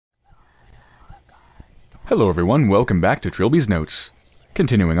Hello everyone, welcome back to Trilby's Notes.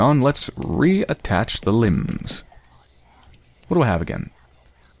 Continuing on, let's reattach the limbs. What do I have again?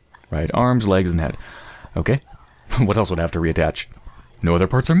 Right, arms, legs, and head. Okay. What else would I have to reattach? No other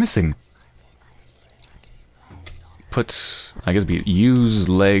parts are missing. Put, I guess, use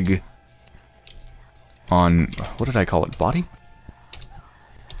leg on, what did I call it? Body?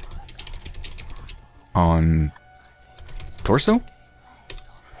 On torso?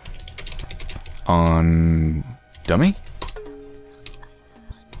 On dummy?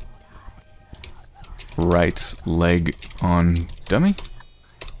 Right leg on dummy?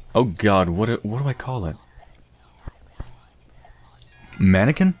 Oh god, what do I call it?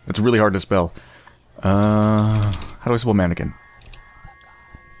 Mannequin? It's really hard to spell. How do I spell mannequin?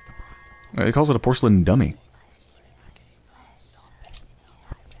 It calls it a porcelain dummy.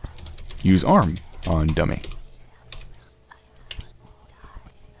 Use arm on dummy.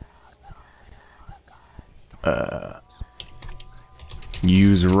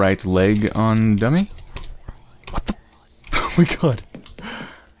 Use right leg on dummy? What the? Oh my god.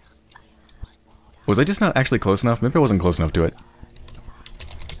 Was I just not actually close enough? Maybe I wasn't close enough to it.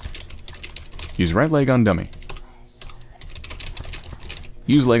 Use right leg on dummy.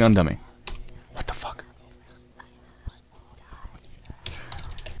 Use leg on dummy. What the fuck?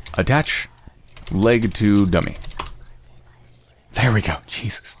 Attach leg to dummy. There we go.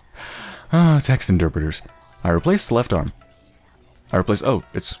 Jesus. Ah, text interpreters. I replaced the left arm. Oh,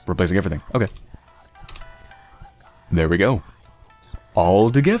 it's replacing everything. Okay. There we go.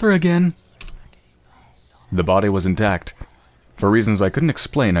 All together again. The body was intact. For reasons I couldn't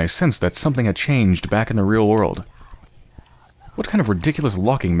explain, I sensed that something had changed back in the real world. What kind of ridiculous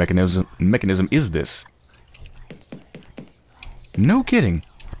locking mechanism is this? No kidding.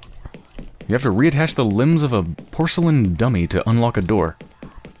 You have to reattach the limbs of a porcelain dummy to unlock a door.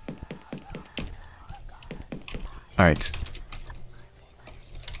 Alright.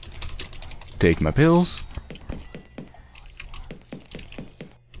 Take my pills.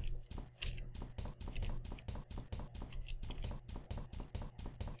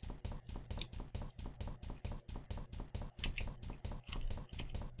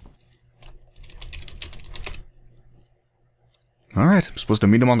 Alright, I'm supposed to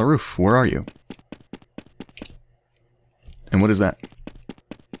meet him on the roof. Where are you? And what is that?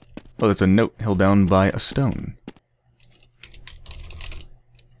 Oh, that's a note held down by a stone.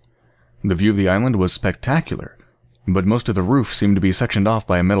 The view of the island was spectacular, but most of the roof seemed to be sectioned off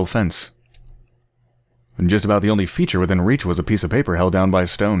by a metal fence. And just about the only feature within reach was a piece of paper held down by a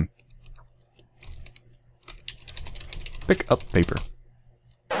stone. Pick up paper.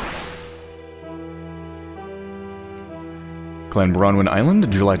 Clan Bronwyn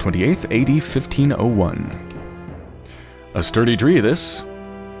Island, July 28th, AD 1501. A sturdy tree, this.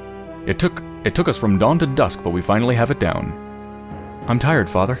 It took us from dawn to dusk, but we finally have it down. I'm tired,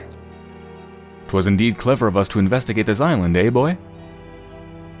 Father. 'Twas indeed clever of us to investigate this island, eh, boy?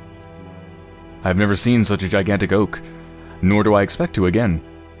 I have never seen such a gigantic oak, nor do I expect to again.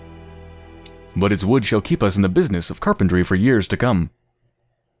 But its wood shall keep us in the business of carpentry for years to come.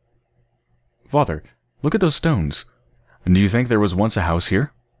 Father, look at those stones. Do you think there was once a house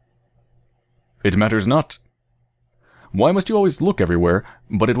here? It matters not. Why must you always look everywhere,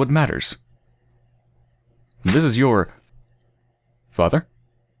 but at what matters? This is your... Father?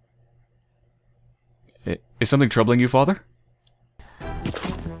 Is something troubling you, Father?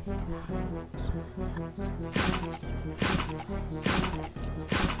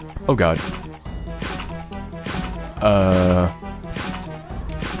 Oh god.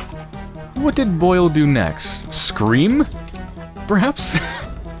 What did Boyle do next? Scream? Perhaps?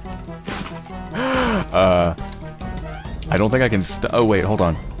 I don't think I can oh wait, hold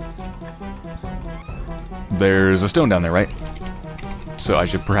on. There's a stone down there, right? So I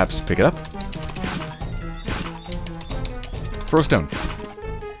should perhaps pick it up? Throw a stone.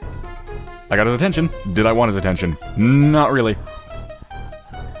 I got his attention. Did I want his attention? Not really.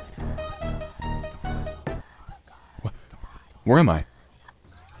 Where am I?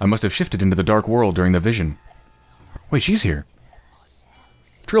 I must have shifted into the dark world during the vision. Wait, she's here.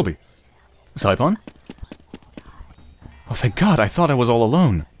 Trilby. Saipon? Oh, thank God, I thought I was all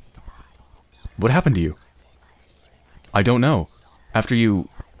alone. What happened to you? I don't know. After you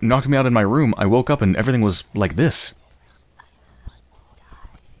knocked me out in my room, I woke up and everything was like this.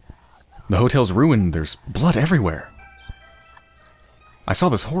 The hotel's ruined, there's blood everywhere. I saw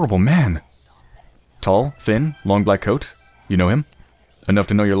this horrible man. Tall, thin, long black coat. You know him? Enough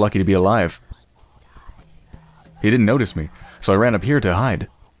to know you're lucky to be alive. He didn't notice me, so I ran up here to hide.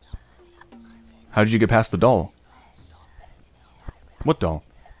 How did you get past the doll? What doll?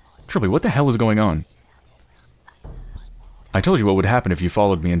 Trilby, what the hell is going on? I told you what would happen if you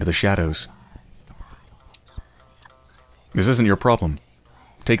followed me into the shadows. This isn't your problem.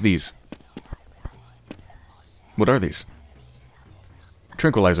 Take these. What are these?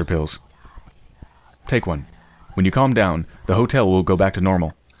 Tranquilizer pills. Take one. When you calm down, the hotel will go back to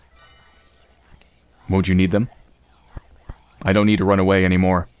normal. Won't you need them? I don't need to run away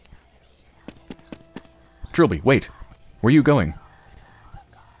anymore. Trilby, wait. Where are you going?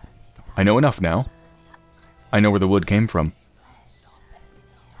 I know enough now. I know where the wood came from.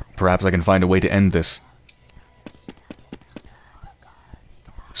 Perhaps I can find a way to end this.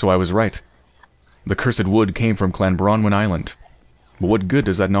 So I was right. The cursed wood came from Clan Bronwyn Island. But what good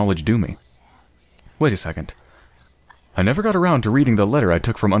does that knowledge do me? Wait a second. I never got around to reading the letter I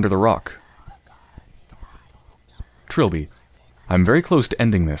took from under the rock. Trilby, I'm very close to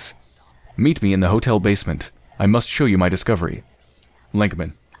ending this. Meet me in the hotel basement. I must show you my discovery.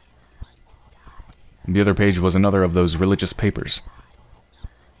 Lankman. The other page was another of those religious papers.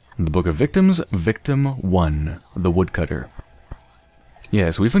 The Book of Victims, Victim 1, the Woodcutter.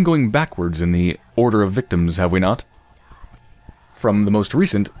 Yes, we've been going backwards in the order of victims, have we not? From the most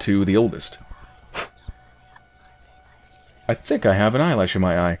recent to the oldest. I think I have an eyelash in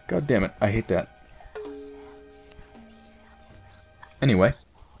my eye. God damn it, I hate that. Anyway.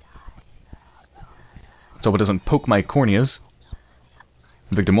 So it doesn't poke my corneas.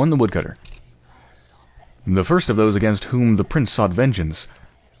 Victim 1, the Woodcutter. The first of those against whom the prince sought vengeance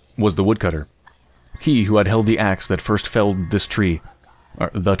was the Woodcutter. He who had held the axe that first felled this tree,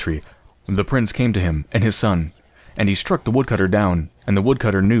 the tree. The prince came to him, and his son, and he struck the Woodcutter down, and the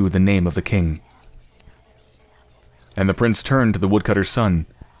Woodcutter knew the name of the king. And the prince turned to the Woodcutter's son,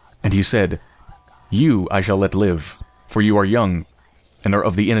 and he said, You I shall let live, for you are young, and are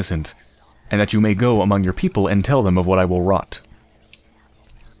of the innocent, and that you may go among your people and tell them of what I will wrought.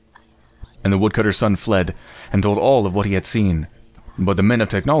 And the Woodcutter's son fled, and told all of what he had seen, but the men of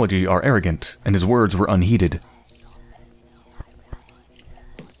technology are arrogant, and his words were unheeded.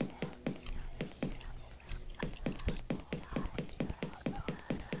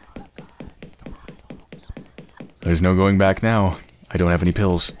 There's no going back now. I don't have any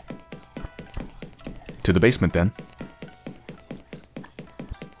pills. To the basement, then.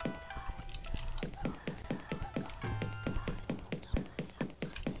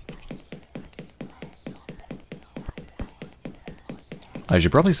 I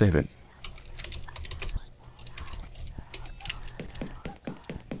should probably save it.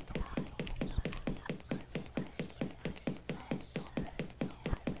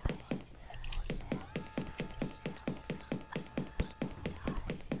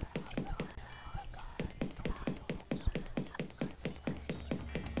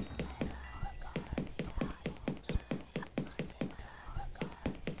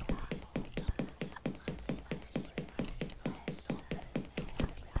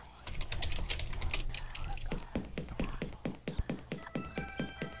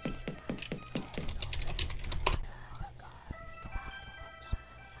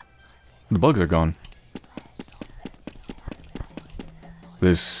 The bugs are gone.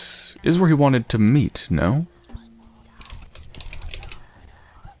 This is where he wanted to meet, no?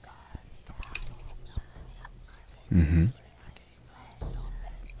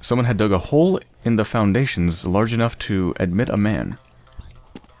 Someone had dug a hole in the foundations large enough to admit a man.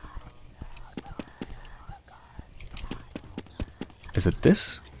 Is it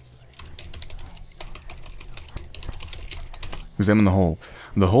this? Examine the hole.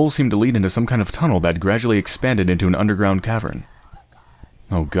 The hole seemed to lead into some kind of tunnel that gradually expanded into an underground cavern.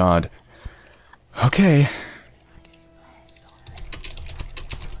 Oh god. Okay.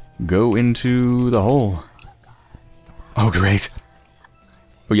 Go into the hole. Oh great.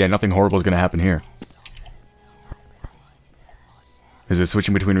 Oh yeah, nothing horrible is going to happen here. Is it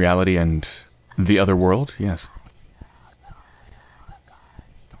switching between reality and the other world? Yes.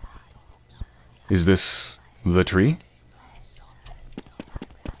 Is this the tree?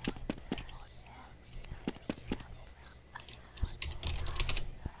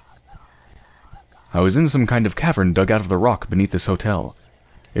 I was in some kind of cavern dug out of the rock beneath this hotel.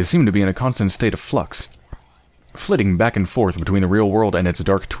 It seemed to be in a constant state of flux, flitting back and forth between the real world and its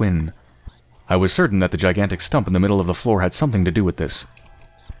dark twin. I was certain that the gigantic stump in the middle of the floor had something to do with this.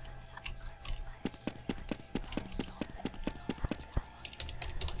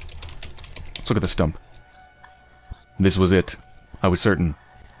 Let's look at the stump. This was it. I was certain.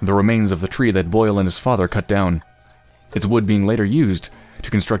 The remains of the tree that Boyle and his father cut down. Its wood being later used to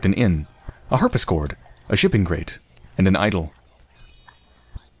construct an inn, a harpsichord, a shipping crate, and an idol.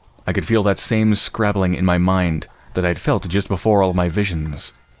 I could feel that same scrabbling in my mind that I'd felt just before all my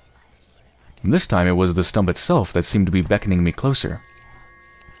visions. This time it was the stump itself that seemed to be beckoning me closer.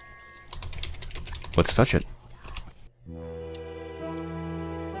 Let's touch it.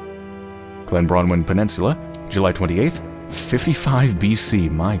 Glenbronwyn Peninsula, July 28th, 55 BC.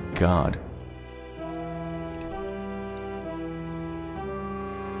 My god.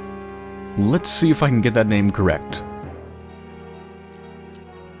 Let's see if I can get that name correct.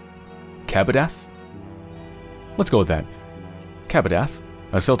 Cabadath? Let's go with that. Cabadath,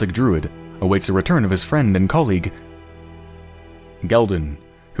 a Celtic druid, awaits the return of his friend and colleague, Gelden,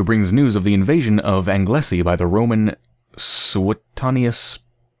 who brings news of the invasion of Anglesey by the Roman Suetonius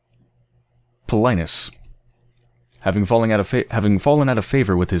Paulinus. Having fallen out of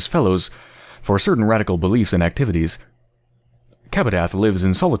favor with his fellows for certain radical beliefs and activities, Cabadath lives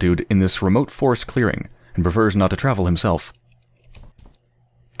in solitude in this remote forest clearing and prefers not to travel himself.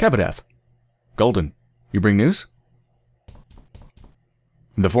 Cabadath. Gulden, you bring news?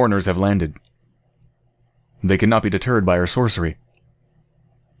 The foreigners have landed. They cannot be deterred by our sorcery.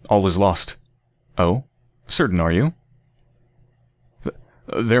 All is lost. Oh? Certain are you?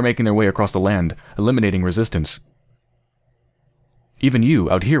 They're making their way across the land, eliminating resistance. Even you,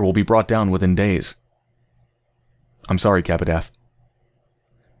 out here, will be brought down within days. I'm sorry, Cabadath.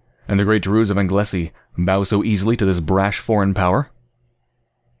 And the great Druids of Anglesey bow so easily to this brash foreign power?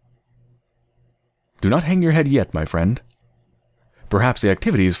 Do not hang your head yet, my friend. Perhaps the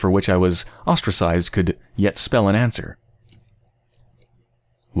activities for which I was ostracized could yet spell an answer.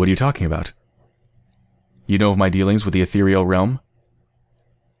 What are you talking about? You know of my dealings with the ethereal realm?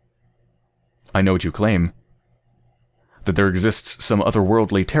 I know what you claim. That there exists some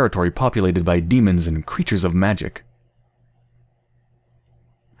otherworldly territory populated by demons and creatures of magic.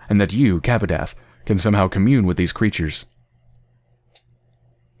 And that you, Cabadath, can somehow commune with these creatures.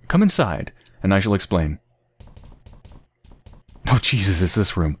 Come inside, and I shall explain. Oh, Jesus, it's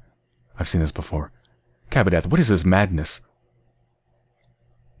this room. I've seen this before. Cabadath, what is this madness?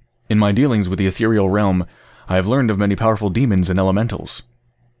 In my dealings with the ethereal realm, I have learned of many powerful demons and elementals.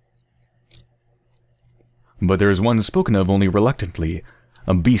 But there is one spoken of only reluctantly,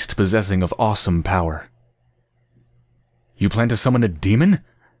 a beast possessing of awesome power. You plan to summon a demon?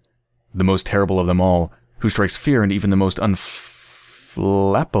 The most terrible of them all, who strikes fear in even the most unflappable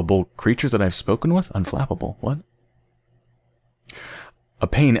creatures that I've spoken with? Unflappable, what? A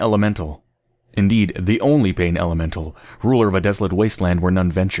pain elemental. Indeed, the only pain elemental, ruler of a desolate wasteland where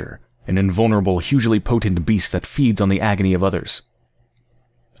none venture, an invulnerable, hugely potent beast that feeds on the agony of others.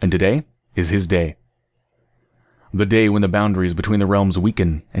 And today is his day. The day when the boundaries between the realms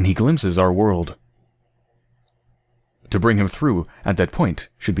weaken and he glimpses our world. To bring him through at that point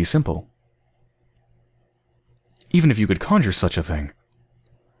should be simple. Even if you could conjure such a thing,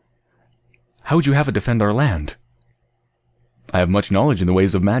 how would you have it defend our land? I have much knowledge in the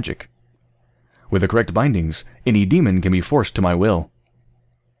ways of magic. With the correct bindings, any demon can be forced to my will.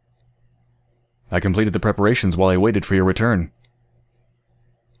 I completed the preparations while I waited for your return.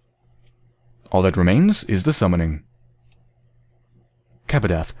 All that remains is the summoning.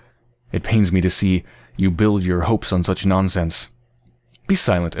 Cabadath, it pains me to see you build your hopes on such nonsense. Be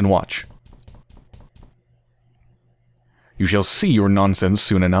silent and watch. You shall see your nonsense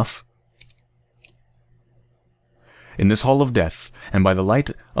soon enough. In this hall of death, and by the light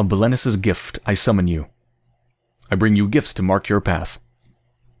of Belennis's gift, I summon you. I bring you gifts to mark your path.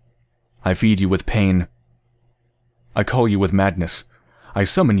 I feed you with pain. I call you with madness. I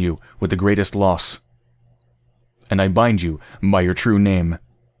summon you with the greatest loss. And I bind you by your true name.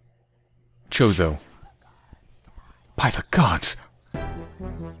 Chzo. By the gods!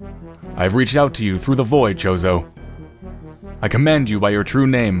 I have reached out to you through the void, Chzo. I command you by your true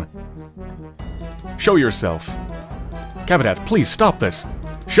name. Show yourself. Cabadath, please stop this.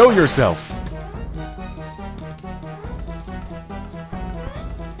 Show yourself.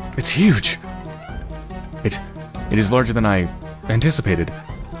 It's huge. It is larger than I anticipated,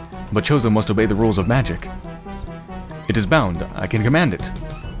 but Chzo must obey the rules of magic. It is bound. I can command it.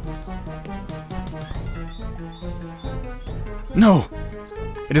 No!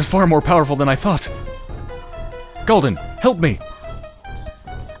 It is far more powerful than I thought. Gulden, help me!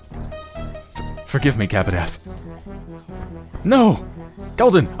 Forgive me, Cabadath. No!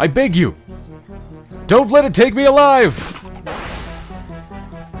 Gulden, I beg you! Don't let it take me alive!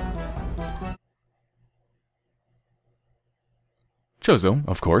 Chzo,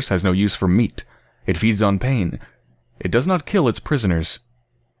 of course, has no use for meat. It feeds on pain. It does not kill its prisoners.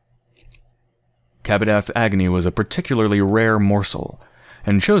 Cabadath's agony was a particularly rare morsel,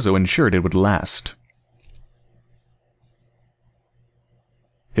 and Chzo ensured it would last.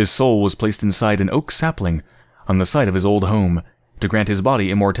 His soul was placed inside an oak sapling on the site of his old home to grant his body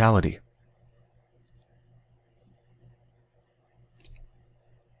immortality.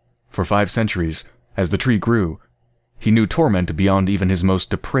 For 5 centuries, as the tree grew, he knew torment beyond even his most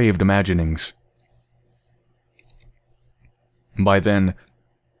depraved imaginings. By then,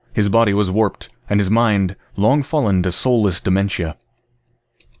 his body was warped, and his mind long fallen to soulless dementia.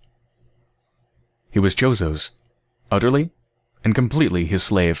 He was Chzo's, utterly and completely his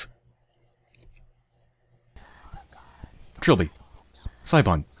slave. Trilby.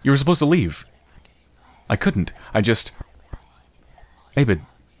 Saibon, you were supposed to leave. I couldn't. I just... Abed,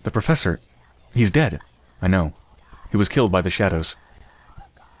 the professor, he's dead. I know. He was killed by the shadows.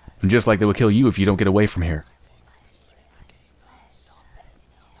 And just like they will kill you if you don't get away from here.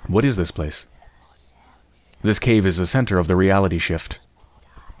 What is this place? This cave is the center of the reality shift.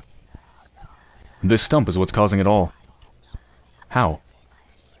 This stump is what's causing it all. How?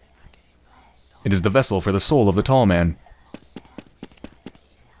 It is the vessel for the soul of the tall man.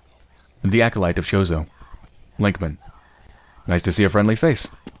 The acolyte of Chzo. Linkman. Nice to see a friendly face.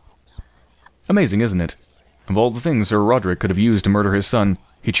 Amazing, isn't it? Of all the things Sir Roderick could have used to murder his son,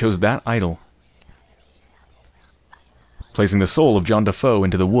 he chose that idol. Placing the soul of John DaFoe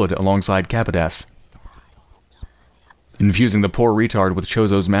into the wood alongside Capitass. Infusing the poor retard with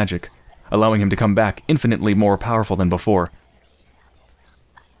Chzo's magic, allowing him to come back infinitely more powerful than before.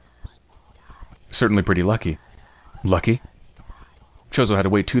 Certainly pretty lucky. Lucky? Chzo had to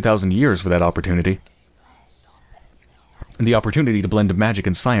wait 2,000 years for that opportunity. And the opportunity to blend magic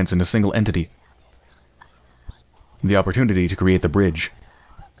and science in a single entity. The opportunity to create the bridge.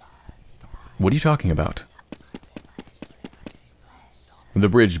 What are you talking about? The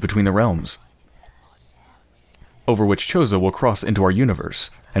bridge between the realms. Over which Chzo will cross into our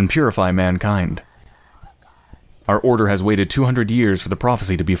universe and purify mankind. Our order has waited 200 years for the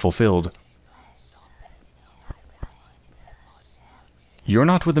prophecy to be fulfilled. You're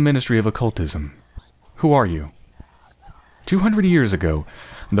not with the Ministry of Occultism. Who are you? 200 years ago,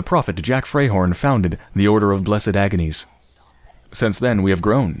 the prophet Jack Freyhorn founded the Order of Blessed Agonies. Since then, we have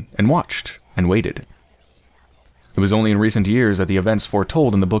grown, and watched, and waited. It was only in recent years that the events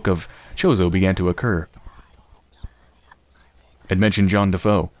foretold in the Book of Chzo began to occur. It mentioned John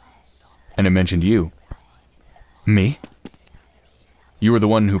DaFoe, and it mentioned you. Me? You were the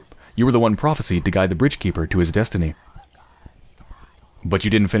one prophesied to guide the Bridgekeeper to his destiny. But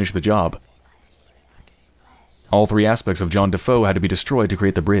you didn't finish the job. All 3 aspects of John DaFoe had to be destroyed to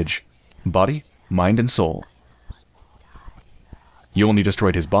create the bridge. Body, mind, and soul. You only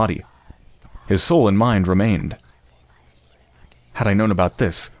destroyed his body. His soul and mind remained. Had I known about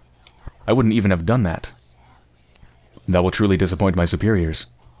this, I wouldn't even have done that. That will truly disappoint my superiors.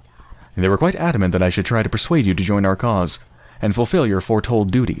 They were quite adamant that I should try to persuade you to join our cause, and fulfill your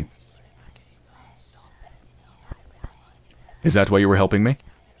foretold duty. Is that why you were helping me?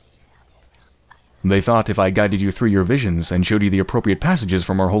 They thought if I guided you through your visions and showed you the appropriate passages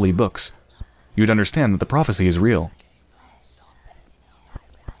from our holy books, you'd understand that the prophecy is real.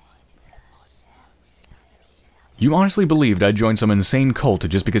 You honestly believed I'd join some insane cult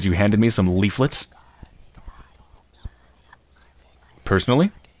just because you handed me some leaflets?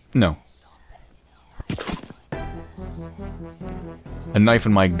 Personally? No. A knife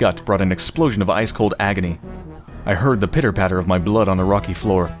in my gut brought an explosion of ice-cold agony. I heard the pitter-patter of my blood on the rocky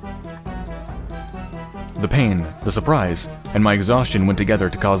floor. The pain, the surprise, and my exhaustion went together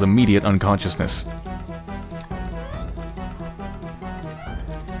to cause immediate unconsciousness.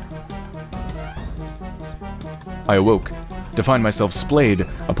 I awoke, to find myself splayed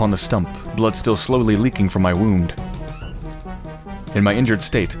upon the stump, blood still slowly leaking from my wound. In my injured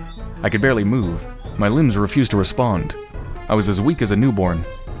state, I could barely move. My limbs refused to respond. I was as weak as a newborn.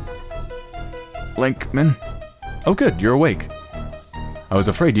 Linkman? Oh good, you're awake. I was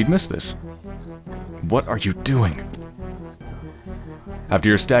afraid you'd miss this. What are you doing? After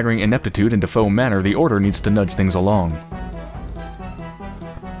your staggering ineptitude in DaFoe Manor, the Order needs to nudge things along.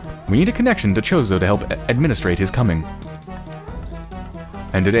 We need a connection to Chzo to help administrate his coming.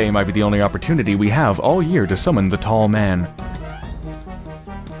 And today might be the only opportunity we have all year to summon the Tall Man.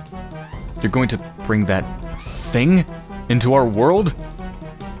 You're going to bring that thing into our world?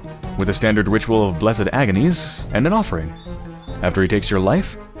 With a standard ritual of blessed agonies and an offering. After he takes your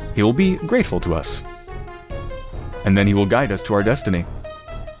life, he will be grateful to us. And then he will guide us to our destiny.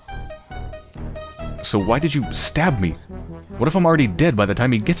 So why did you stab me? What if I'm already dead by the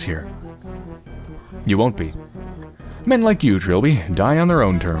time he gets here? You won't be. Men like you, Trilby, die on their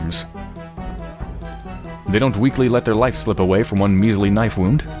own terms. They don't weakly let their life slip away from one measly knife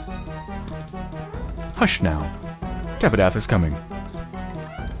wound. Hush now. Capitath is coming.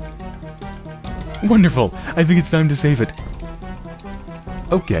 Wonderful! I think it's time to save it.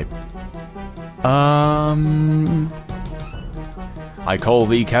 I I call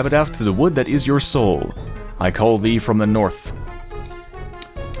thee, Cabadath, to the wood that is your soul. I call thee from the north.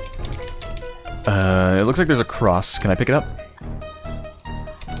 It looks like there's a cross. Can I pick it up?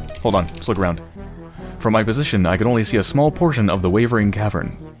 Hold on, let's look around. From my position, I could only see a small portion of the wavering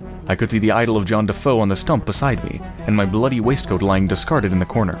cavern. I could see the idol of John DaFoe on the stump beside me, and my bloody waistcoat lying discarded in the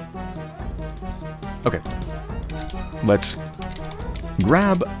corner. Okay. Let's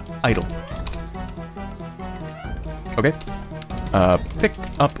grab idol. Okay. Pick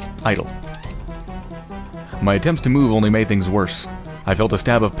up idol. My attempts to move only made things worse. I felt a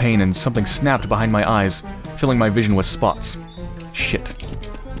stab of pain and something snapped behind my eyes, filling my vision with spots. Shit.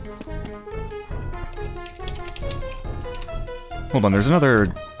 Hold on, there's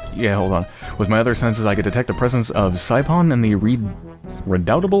another... Yeah, hold on. With my other senses, I could detect the presence of Saipon and the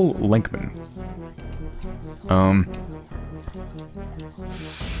redoubtable Lenkman.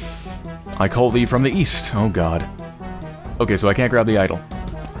 I call thee from the east. Oh god. Okay, so I can't grab the idol.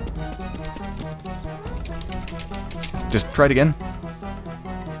 Just try it again.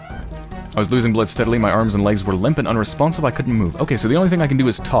 I was losing blood steadily, my arms and legs were limp and unresponsive, I couldn't move. Okay, so the only thing I can do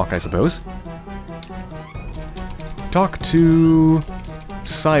is talk, I suppose. Talk to...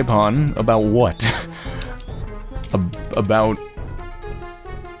 Saipon about what? About...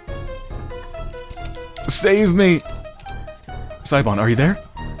 Save me! Saipon, are you there?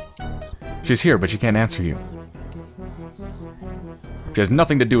 She's here, but she can't answer you. She has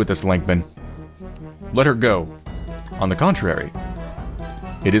nothing to do with this, Lenkman. Let her go. On the contrary,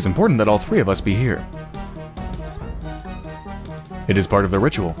 it is important that all three of us be here. It is part of the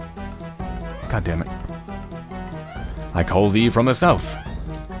ritual. God damn it. I call thee from the south.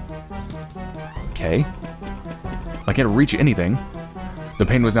 Okay. I can't reach anything. The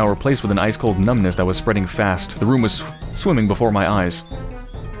pain was now replaced with an ice-cold numbness that was spreading fast. The room was swimming before my eyes.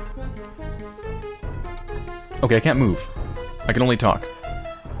 Okay, I can't move. I can only talk.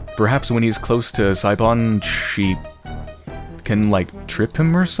 Perhaps when he's close to Saipon, she can, like, trip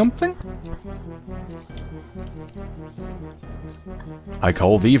him or something? I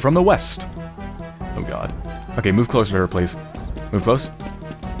call thee from the west. Oh god. Okay, move closer to her, please. Move close?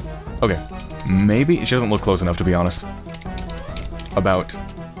 Okay. Maybe? She doesn't look close enough, to be honest. About...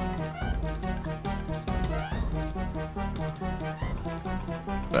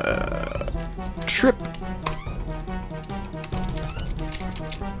 Trip.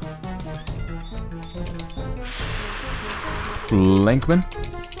 Lenkman?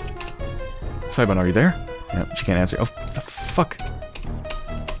 Saipon, are you there? Yeah, she can't answer. Oh, the fuck?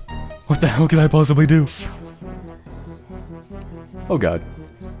 What the hell can I possibly do? Oh god.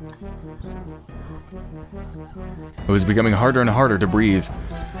 It was becoming harder and harder to breathe.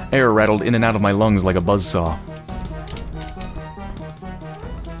 Air rattled in and out of my lungs like a buzzsaw.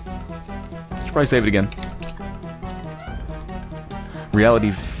 Should probably save it again.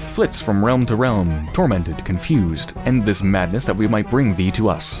 Reality flits from realm to realm, tormented, confused. End this madness that we might bring thee to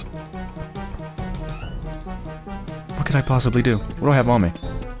us. What could I possibly do? What do I have on me?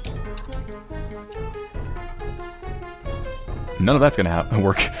 None of that's gonna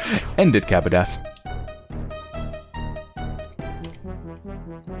work. End it, Cabadath.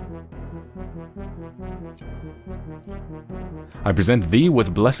 I present thee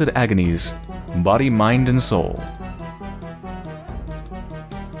with blessed agonies, body, mind, and soul.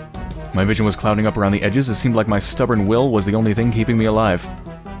 My vision was clouding up around the edges. It seemed like my stubborn will was the only thing keeping me alive.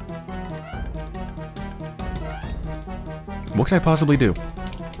 What can I possibly do?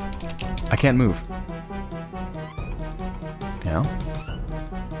 I can't move. Yeah?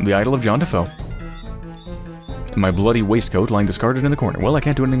 The idol of John DaFoe. And my bloody waistcoat lying discarded in the corner. Well, I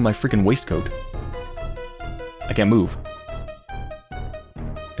can't do anything with my freaking waistcoat. I can't move.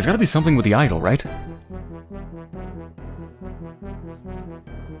 It's gotta be something with the idol, right?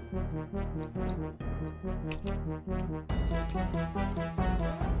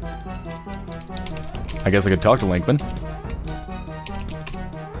 I guess I could talk to Lenkman.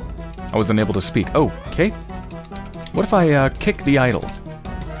 I was unable to speak. Oh, okay. What if I kick the idol?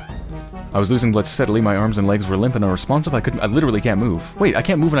 I was losing blood steadily. My arms and legs were limp and unresponsive. I literally can't move. Wait, I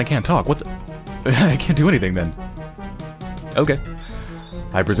can't move and I can't talk. What the? I can't do anything then. Okay.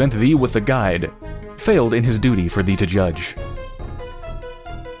 I present thee with the guide. Failed in his duty for thee to judge.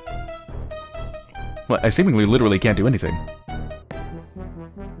 Well, I seemingly literally can't do anything.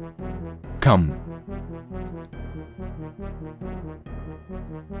 Come.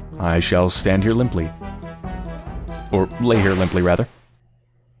 I shall stand here limply. Or lay here limply, rather.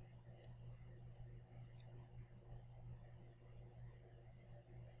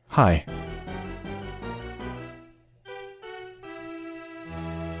 Hi.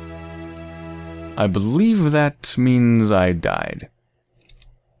 I believe that means I died.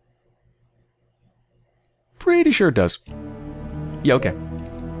 Pretty sure it does. Yeah, okay.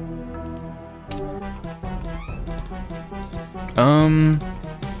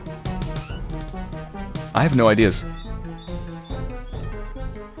 I have no ideas.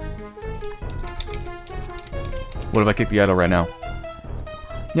 What if I kick the idol right now?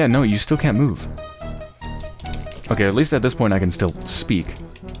 Yeah, no, you still can't move. Okay, at least at this point I can still speak.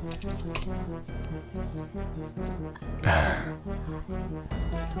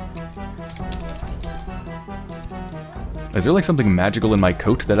 Is there like something magical in my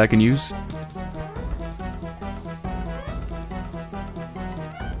coat that I can use?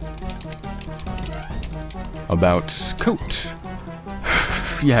 About coat.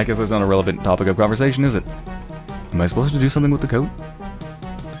 Yeah, I guess that's not a relevant topic of conversation, is it? Am I supposed to do something with the coat?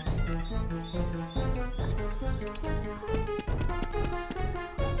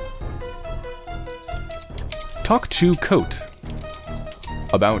 Talk to coat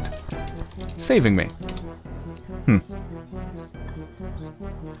about saving me.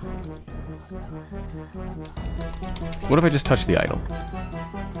 What if I just touch the idol?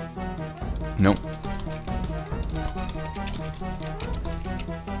 Nope.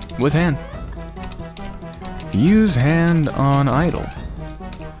 With hand. Use hand on idol.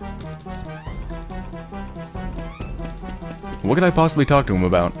 What could I possibly talk to him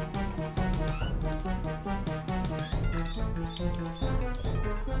about?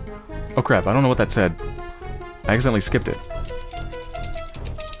 Oh crap, I don't know what that said. I accidentally skipped it.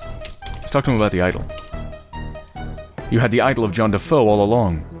 Let's talk to him about the idol. You had the idol of John DaFoe all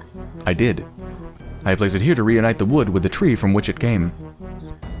along. I did. I placed it here to reunite the wood with the tree from which it came.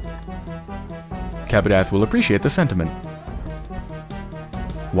 Cabadath will appreciate the sentiment.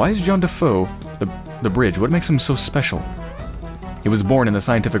 Why is John DaFoe the bridge? What makes him so special? He was born in the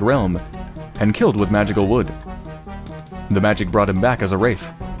scientific realm and killed with magical wood. The magic brought him back as a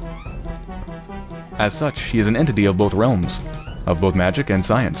wraith. As such, he is an entity of both realms, of both magic and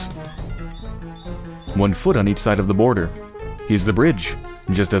science. 1 foot on each side of the border. He's the bridge,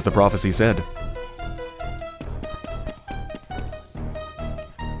 just as the prophecy said.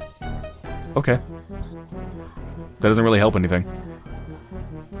 Okay. That doesn't really help anything.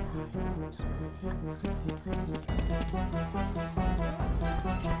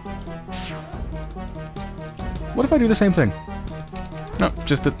 What if I do the same thing? No,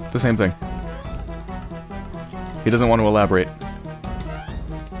 just the same thing. He doesn't want to elaborate.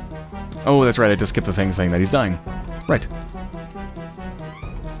 Oh, that's right, I just skipped the thing saying that he's dying. Right.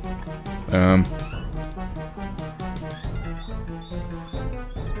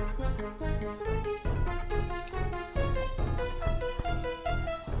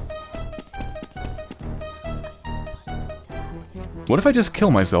 What if I just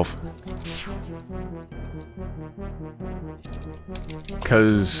kill myself?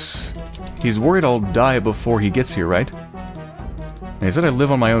 Because he's worried I'll die before he gets here, right? And he said I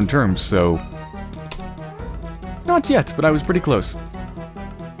live on my own terms, so... Not yet, but I was pretty close.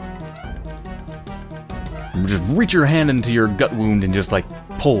 Just reach your hand into your gut wound and just, like,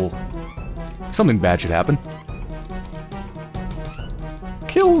 pull. Something bad should happen.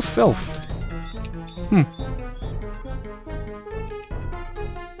 Kill self.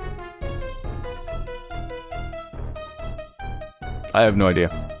 I have no idea.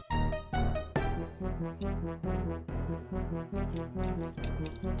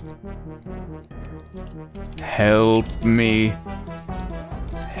 Help me.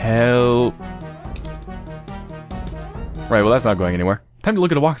 Help. Right, well that's not going anywhere. Time to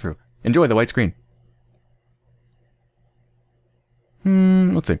look at a walkthrough. Enjoy the white screen.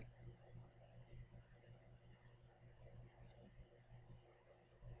 Let's see.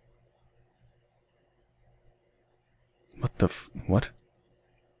 What the what?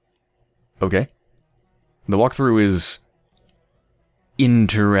 Okay. The walkthrough is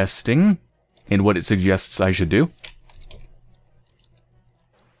interesting in what it suggests I should do.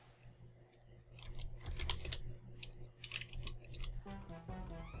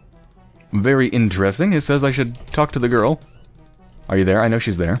 Very interesting. It says I should talk to the girl. Are you there? I know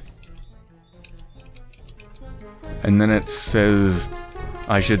she's there. And then it says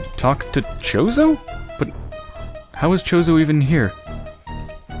I should talk to Chzo? But how is Chzo even here?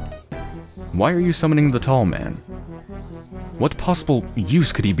 Why are you summoning the tall man? What possible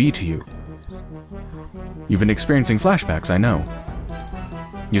use could he be to you? You've been experiencing flashbacks, I know.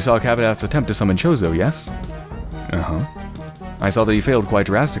 You saw Cabadath's attempt to summon Chzo, yes? Uh-huh. I saw that he failed quite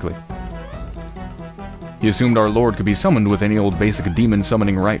drastically. He assumed our lord could be summoned with any old basic demon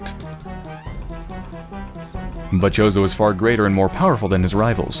summoning rite. But Chzo is far greater and more powerful than his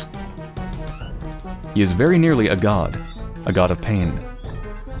rivals. He is very nearly a god of pain.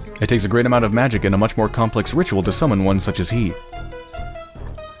 It takes a great amount of magic and a much more complex ritual to summon one such as he.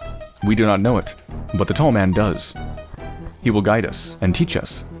 We do not know it, but the tall man does. He will guide us and teach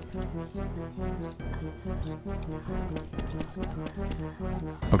us.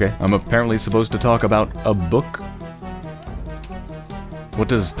 Okay, I'm apparently supposed to talk about a book? What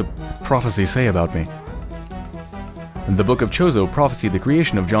does the prophecy say about me? The Book of Chzo prophesied the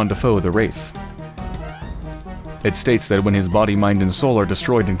creation of John DaFoe the Wraith. It states that when his body, mind, and soul are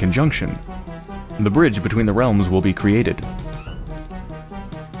destroyed in conjunction, the bridge between the realms will be created.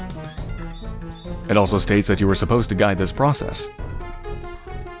 It also states that you were supposed to guide this process.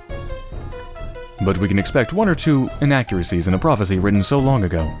 But we can expect one or two inaccuracies in a prophecy written so long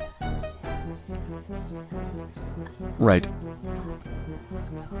ago. Right.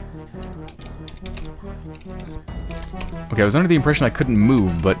 Okay, I was under the impression I couldn't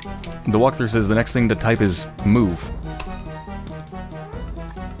move, but the walkthrough says the next thing to type is move.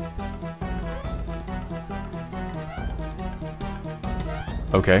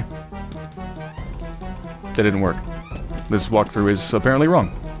 Okay. That didn't work. This walkthrough is apparently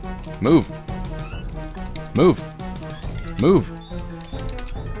wrong. Move. Move. Move.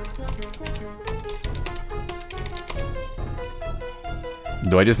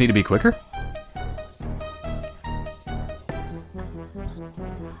 Do I just need to be quicker?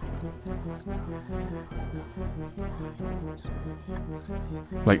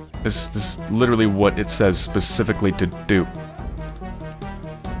 Like, this is literally what it says specifically to do.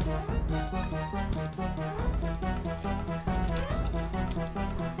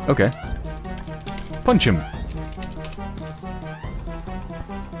 Okay. Punch him.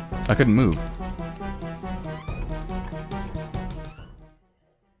 I couldn't move.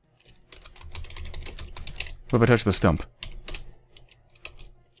 What if I touch the stump?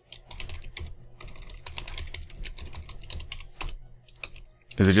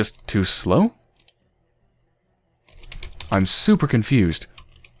 Is it just too slow? I'm super confused.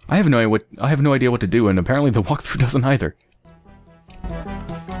 I have no idea what to do, and apparently the walkthrough doesn't either.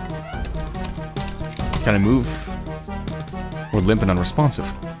 Can I move? Or limp and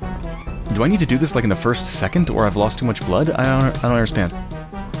unresponsive? Do I need to do this like in the first second, or I've lost too much blood? I don't understand.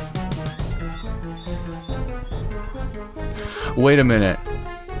 Wait a minute.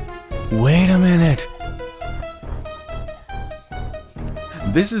 Wait a minute.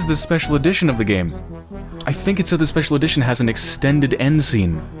 This is the special edition of the game. I think it said the special edition has an extended end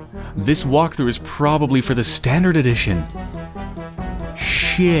scene. This walkthrough is probably for the standard edition.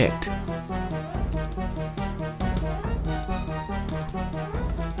 Shit.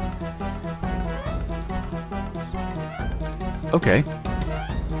 Okay.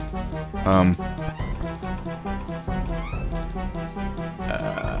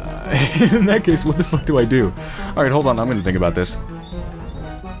 In that case, what the fuck do I do? Alright, hold on, I'm gonna think about this.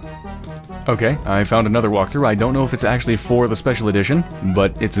 Okay, I found another walkthrough. I don't know if it's actually for the special edition,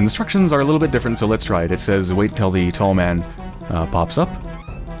 but its instructions are a little bit different, so let's try it. It says, wait till the tall man pops up.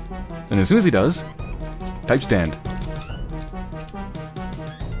 And as soon as he does, type stand.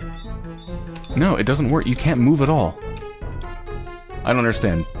 No, it doesn't work. You can't move at all. I don't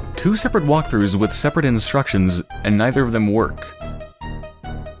understand. Two separate walkthroughs with separate instructions, and neither of them work.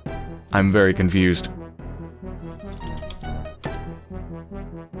 I'm very confused.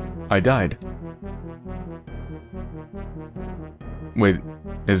 I died. Wait,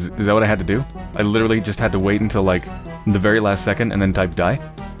 is that what I had to do? I literally just had to wait until, like, the very last second and then type die?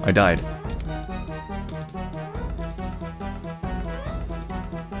 I died.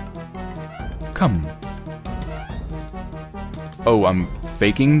 Come. Oh, I'm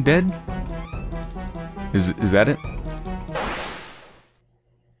faking dead? Is that it?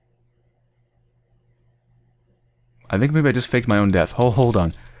 I think maybe I just faked my own death. Hold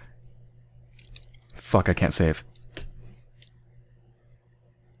on. Fuck, I can't save.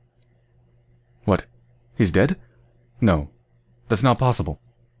 What? He's dead? No. That's not possible.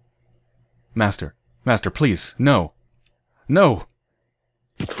 Master. Master, please. No. No!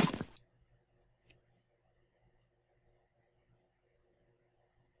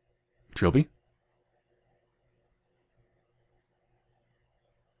 Trilby?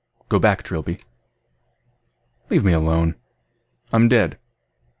 Go back, Trilby. Leave me alone. I'm dead.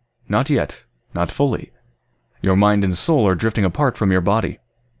 Not yet. Not fully. Your mind and soul are drifting apart from your body.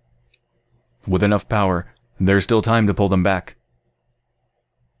 With enough power, there's still time to pull them back.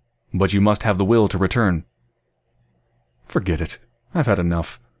 But you must have the will to return. Forget it. I've had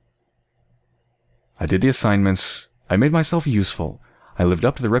enough. I did the assignments. I made myself useful. I lived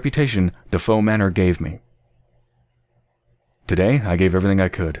up to the reputation DaFoe Manor gave me. Today, I gave everything I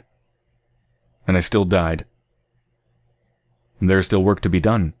could. And I still died. There's still work to be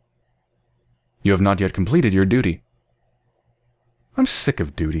done. You have not yet completed your duty. I'm sick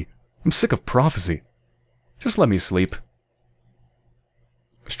of duty. I'm sick of prophecy. Just let me sleep.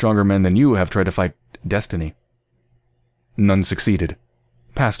 Stronger men than you have tried to fight destiny. None succeeded.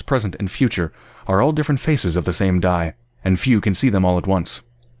 Past, present, and future are all different faces of the same die, and few can see them all at once.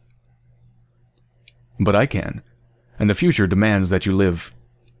 But I can, and the future demands that you live.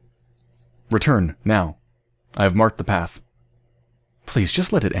 Return, now. I have marked the path. Please,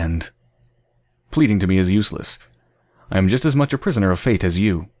 just let it end. Pleading to me is useless. I am just as much a prisoner of fate as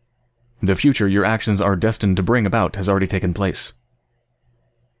you. The future your actions are destined to bring about has already taken place.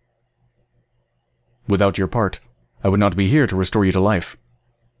 Without your part, I would not be here to restore you to life.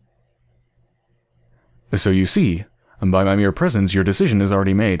 So you see, by my mere presence, your decision is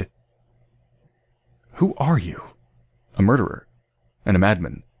already made. Who are you? A murderer, and a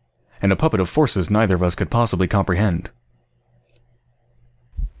madman, and a puppet of forces neither of us could possibly comprehend.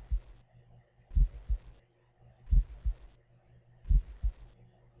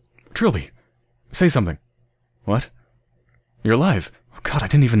 Trilby, say something. What? You're alive. Oh God, I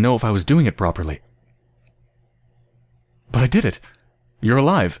didn't even know if I was doing it properly. But I did it. You're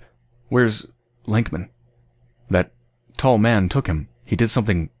alive. Where's Lankman? That tall man took him. He did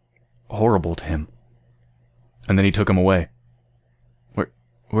something horrible to him. And then he took him away.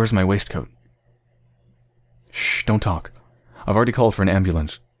 Where's my waistcoat? Shh, don't talk. I've already called for an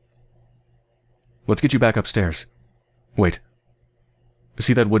ambulance. Let's get you back upstairs. Wait.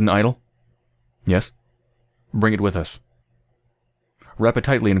 See that wooden idol? Yes? Bring it with us. Wrap it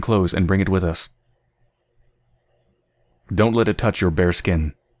tightly in clothes and bring it with us. Don't let it touch your bare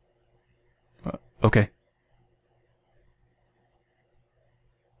skin. Okay.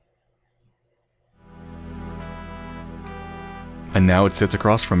 And now it sits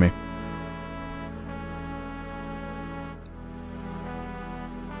across from me.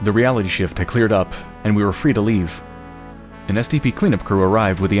 The reality shift had cleared up, and we were free to leave. An STP cleanup crew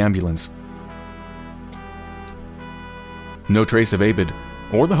arrived with the ambulance. No trace of Abid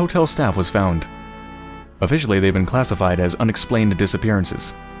or the hotel staff was found. Officially, they've been classified as unexplained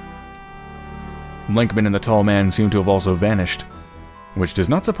disappearances. Lankman and the tall man seem to have also vanished, which does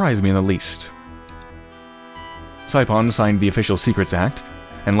not surprise me in the least. Saipon signed the Official Secrets Act,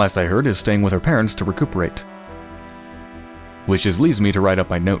 and last I heard is staying with her parents to recuperate. Which just leaves me to write up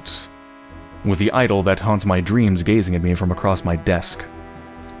my notes, with the idol that haunts my dreams gazing at me from across my desk.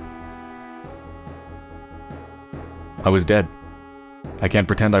 I was dead. I can't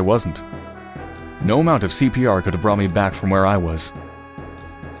pretend I wasn't. No amount of CPR could have brought me back from where I was.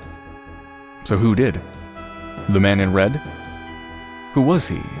 So who did? The man in red? Who was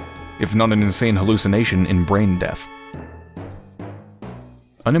he, if not an insane hallucination in brain death?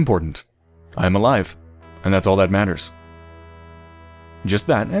 Unimportant. I am alive, and that's all that matters. Just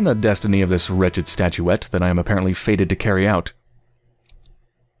that, and the destiny of this wretched statuette that I am apparently fated to carry out.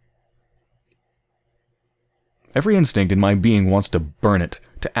 Every instinct in my being wants to burn it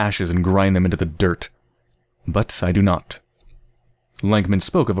to ashes and grind them into the dirt. But I do not. Lankman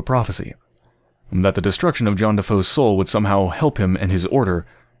spoke of a prophecy, that the destruction of John DaFoe's soul would somehow help him and his order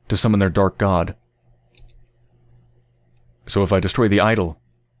to summon their dark god. So if I destroy the idol,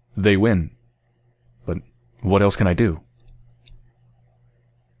 they win. But what else can I do?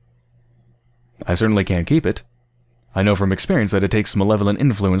 I certainly can't keep it. I know from experience that it takes malevolent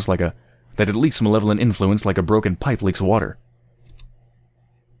influence like a... that it leaks malevolent influence like a broken pipe leaks water.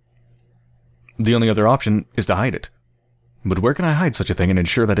 The only other option is to hide it. But where can I hide such a thing and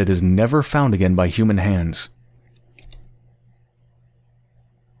ensure that it is never found again by human hands?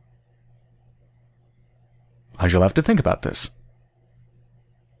 I shall have to think about this.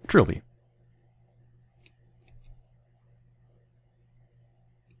 Trilby.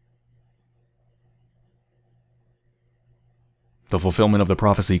 The fulfillment of the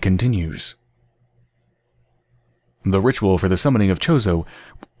prophecy continues. The ritual for the summoning of Chzo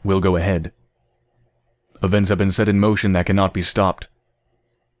will go ahead. Events have been set in motion that cannot be stopped.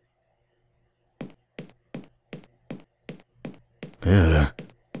 Ugh.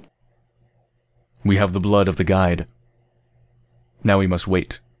 We have the blood of the guide. Now we must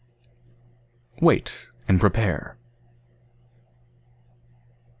wait. Wait and prepare.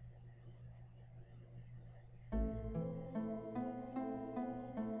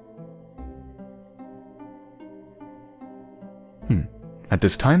 At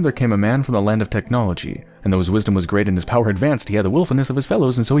this time there came a man from the land of technology, and though his wisdom was great and his power advanced, he had the willfulness of his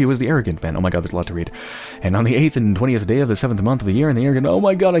fellows, and so he was the arrogant man. Oh my god, there's a lot to read. And on the 8th and 20th day of the 7th month of the year, and the arrogant... Oh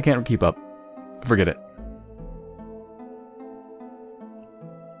my god, I can't keep up. Forget it.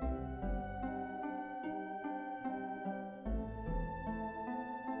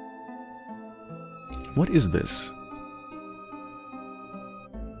 What is this?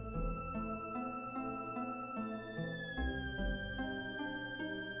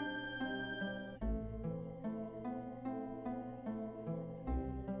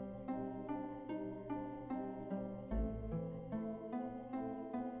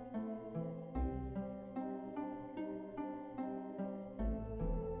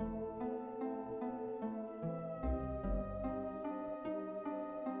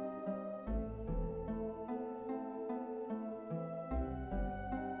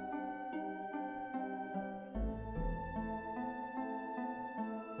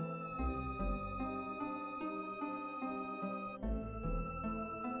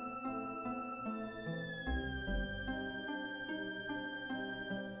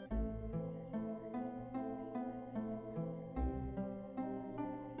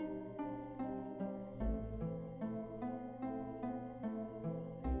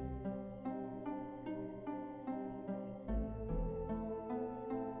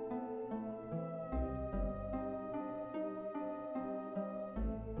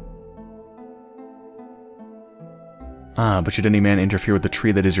 Ah, but should any man interfere with the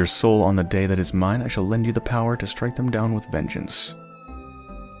tree that is your soul on the day that is mine, I shall lend you the power to strike them down with vengeance.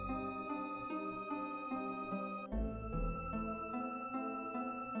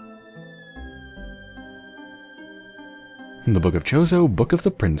 The Book of Chzo, Book of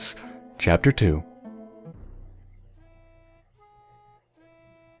the Prince, Chapter 2.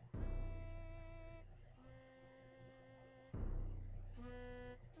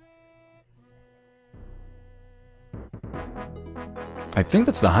 I think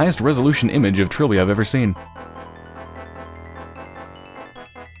that's the highest resolution image of Trilby I've ever seen.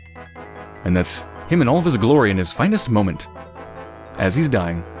 And that's him in all of his glory in his finest moment, as he's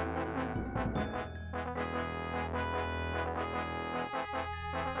dying.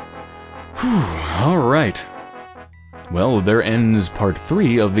 Whew, alright. Well, there ends part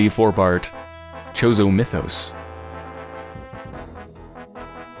 3 of the 4-part Chzo Mythos.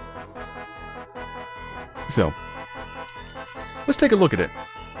 So, let's take a look at it.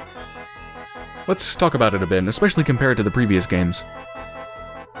 Let's talk about it a bit, especially compared to the previous games.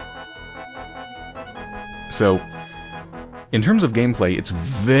 So, in terms of gameplay, it's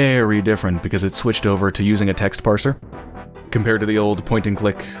very different because it's switched over to using a text parser compared to the old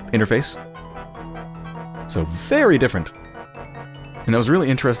point-and-click interface. So, very different. And that was really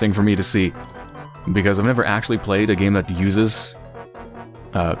interesting for me to see, because I've never actually played a game that uses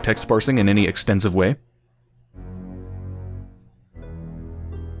text parsing in any extensive way.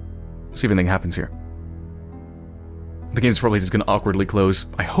 See if anything happens here. The game's probably just going to awkwardly close.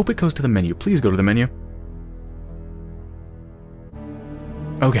 I hope it goes to the menu. Please go to the menu.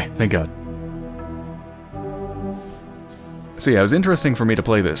 Okay, thank God. So yeah, it was interesting for me to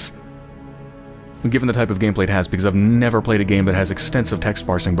play this, given the type of gameplay it has, because I've never played a game that has extensive text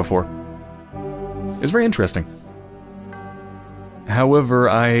parsing before. It's very interesting. However,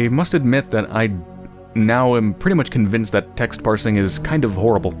 I must admit that I now am pretty much convinced that text parsing is kind of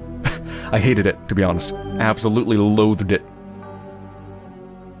horrible. I hated it, to be honest. Absolutely loathed it.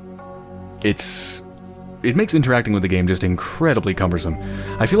 It makes interacting with the game just incredibly cumbersome.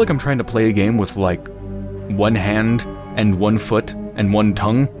 I feel like I'm trying to play a game with, like, one hand and one foot and one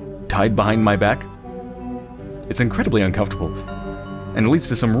tongue tied behind my back. It's incredibly uncomfortable, and it leads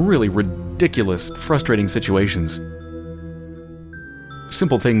to some really ridiculous, frustrating situations.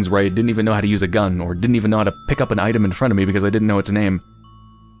 Simple things where I didn't even know how to use a gun, or didn't even know how to pick up an item in front of me because I didn't know its name.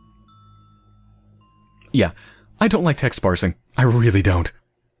 Yeah, I don't like text parsing. I really don't.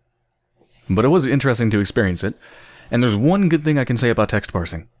 But it was interesting to experience it, and there's one good thing I can say about text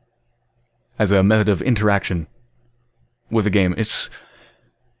parsing. As a method of interaction with a game, it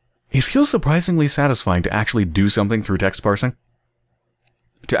feels surprisingly satisfying to actually do something through text parsing.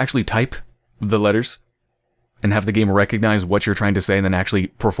 To actually type the letters, and have the game recognize what you're trying to say and then actually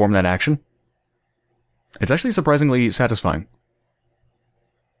perform that action. It's actually surprisingly satisfying.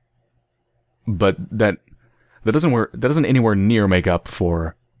 But that doesn't anywhere near make up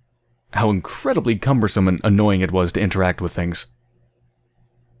for how incredibly cumbersome and annoying it was to interact with things.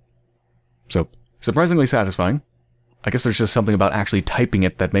 So, surprisingly satisfying. I guess there's just something about actually typing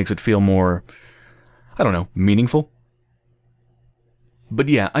it that makes it feel more, I don't know, meaningful. But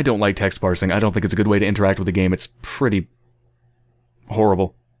yeah, I don't like text parsing. I don't think it's a good way to interact with the game. It's pretty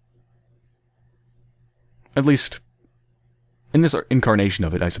horrible. At least, in this incarnation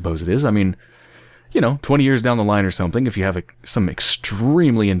of it, I suppose it is. I mean, you know, 20 years down the line or something, if you have some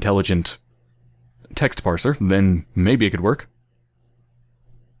extremely intelligent text parser, then maybe it could work.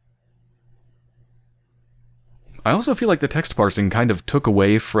 I also feel like the text parsing kind of took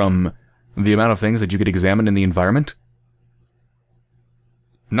away from the amount of things that you could examine in the environment.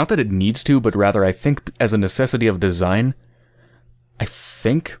 Not that it needs to, but rather I think as a necessity of design, I'm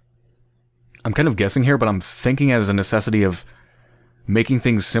kind of guessing here, but I'm thinking as a necessity of making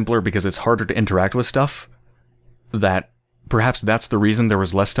things simpler because it's harder to interact with stuff, that perhaps that's the reason there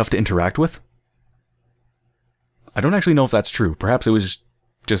was less stuff to interact with. I don't actually know if that's true. Perhaps it was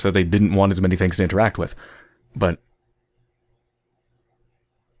just that they didn't want as many things to interact with. But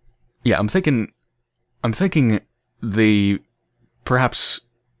yeah, I'm thinking they perhaps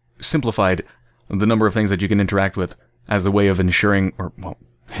simplified the number of things that you can interact with as a way of ensuring, or, well,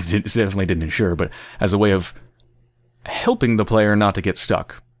 it definitely didn't ensure, but as a way of helping the player not to get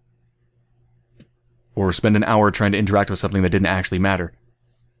stuck. Or spend an hour trying to interact with something that didn't actually matter.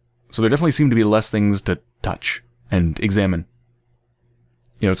 So there definitely seemed to be less things to touch and examine.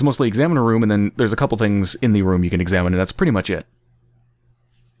 You know, it's mostly examine a room, and then there's a couple things in the room you can examine, and that's pretty much it.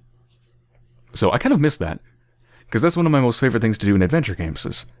 So I kind of miss that, because that's one of my most favorite things to do in adventure games,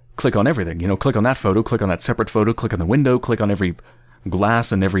 is click on everything. You know, click on that photo, click on that separate photo, click on the window, click on every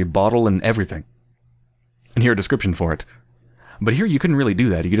glass and every bottle and everything. And hear a description for it. But here you couldn't really do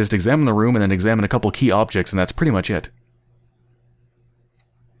that. You could just examine the room and then examine a couple key objects, and that's pretty much it.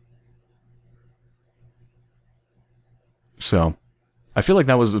 So, I feel like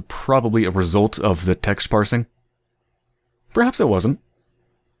that was probably a result of the text parsing. Perhaps it wasn't.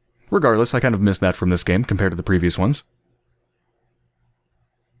 Regardless, I kind of missed that from this game compared to the previous ones.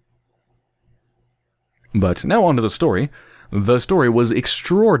 But now on to the story. The story was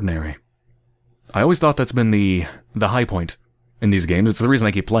extraordinary. I always thought that's been the high point in these games. It's the reason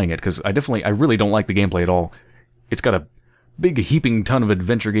I keep playing it, because I really don't like the gameplay at all. It's got a big heaping ton of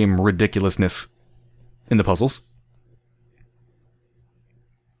adventure game ridiculousness in the puzzles.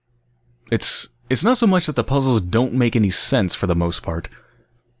 It's not so much that the puzzles don't make any sense for the most part.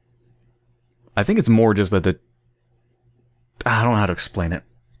 I think it's more just that I don't know how to explain it.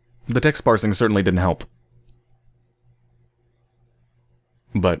 The text parsing certainly didn't help.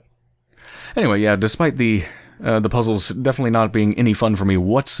 But anyway, yeah, despite the puzzles definitely not being any fun for me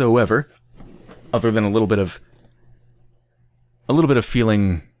whatsoever, other than a little bit of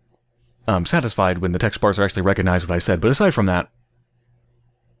feeling satisfied when the text parser actually recognized what I said. But aside from that,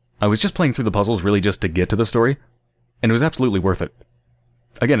 I was just playing through the puzzles really just to get to the story, and it was absolutely worth it.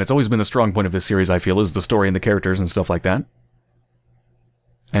 Again, it's always been the strong point of this series, I feel, is the story and the characters and stuff like that.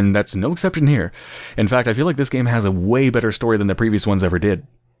 And that's no exception here. In fact, I feel like this game has a way better story than the previous ones ever did.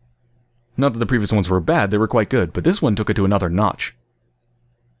 Not that the previous ones were bad, they were quite good, but this one took it to another notch.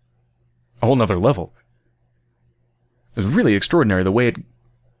 A whole nother level. It was really extraordinary the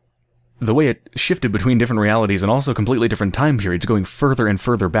way it shifted between different realities and also completely different time periods, going further and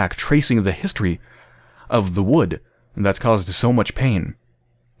further back, tracing the history of the wood that's caused so much pain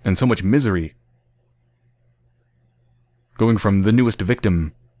and so much misery. Going from the newest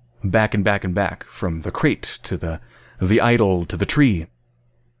victim back and back and back, from the crate to the idol to the tree.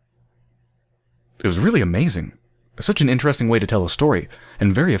 It was really amazing. Such an interesting way to tell a story,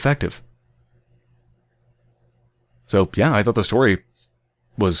 and very effective. So yeah, I thought the story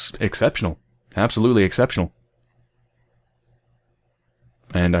was exceptional. Absolutely exceptional.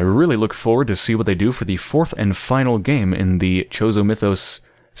 And I really look forward to see what they do for the fourth and final game in the Chzo Mythos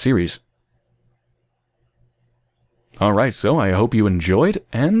series. Alright, so I hope you enjoyed,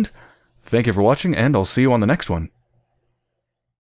 and thank you for watching, and I'll see you on the next one.